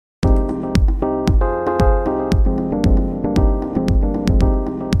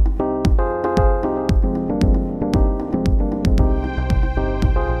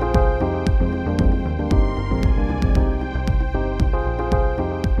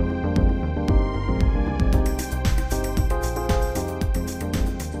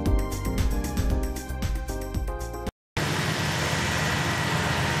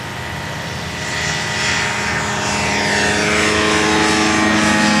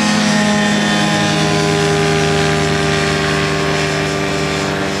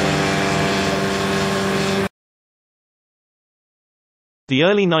The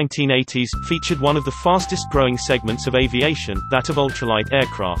early 1980s featured one of the fastest-growing segments of aviation, that of ultralight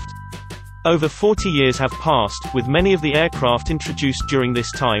aircraft. Over 40 years have passed, with many of the aircraft introduced during this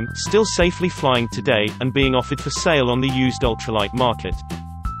time still safely flying today, and being offered for sale on the used ultralight market.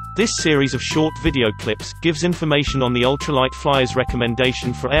 This series of short video clips gives information on the Ultralight Flyers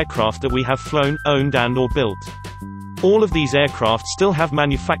recommendation for aircraft that we have flown, owned and/or built. All of these aircraft still have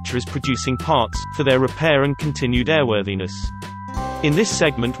manufacturers producing parts for their repair and continued airworthiness. In this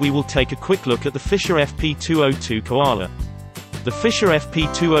segment we will take a quick look at the Fisher FP202 Koala. The Fisher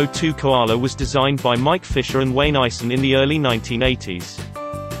FP202 Koala was designed by Mike Fisher and Wayne Ison in the early 1980s.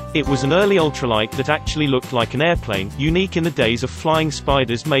 It was an early ultralight that actually looked like an airplane, unique in the days of flying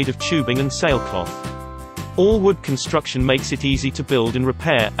spiders made of tubing and sailcloth. All wood construction makes it easy to build and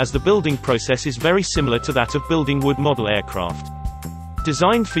repair, as the building process is very similar to that of building wood model aircraft.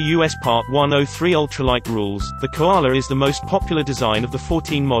 Designed for US Part 103 ultralight rules, the Koala is the most popular design of the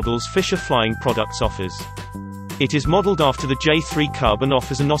 14 models Fisher Flying Products offers. It is modeled after the J3 Cub and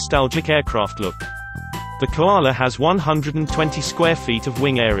offers a nostalgic aircraft look. The Koala has 120 square feet of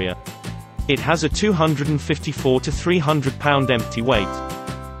wing area. It has a 254 to 300 pound empty weight,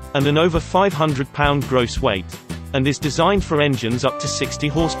 and an over 500 pound gross weight, and is designed for engines up to 60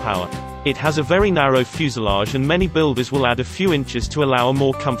 horsepower. It has a very narrow fuselage and many builders will add a few inches to allow a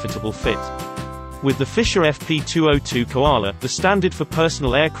more comfortable fit. With the Fisher FP202 Koala, the standard for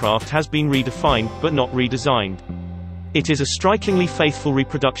personal aircraft has been redefined, but not redesigned. It is a strikingly faithful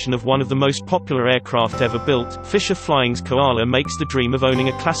reproduction of one of the most popular aircraft ever built. Fisher Flying's Koala makes the dream of owning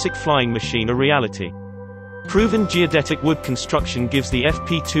a classic flying machine a reality. Proven geodetic wood construction gives the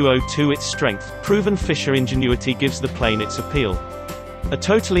FP202 its strength, proven Fisher ingenuity gives the plane its appeal. A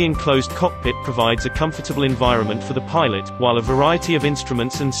totally enclosed cockpit provides a comfortable environment for the pilot, while a variety of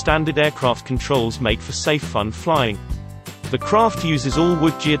instruments and standard aircraft controls make for safe fun flying. The craft uses all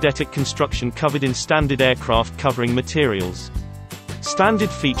wood geodetic construction covered in standard aircraft covering materials. Standard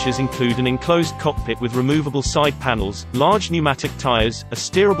features include an enclosed cockpit with removable side panels, large pneumatic tires, a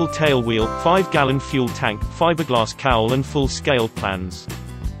steerable tail wheel, 5-gallon fuel tank, fiberglass cowl and full-scale plans.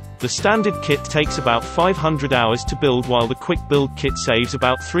 The standard kit takes about 500 hours to build, while the quick build kit saves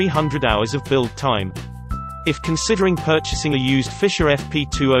about 300 hours of build time. If considering purchasing a used Fisher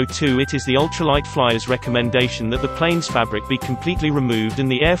FP202, it is the Ultralight Flyers recommendation that the plane's fabric be completely removed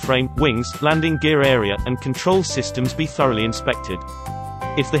and the airframe, wings, landing gear area, and control systems be thoroughly inspected.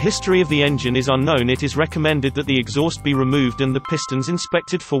 If the history of the engine is unknown, it is recommended that the exhaust be removed and the pistons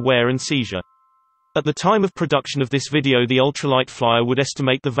inspected for wear and seizure. At the time of production of this video, the Ultralight Flyer would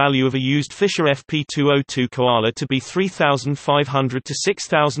estimate the value of a used Fisher FP202 Koala to be $3,500 to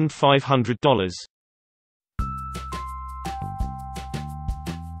 $6,500.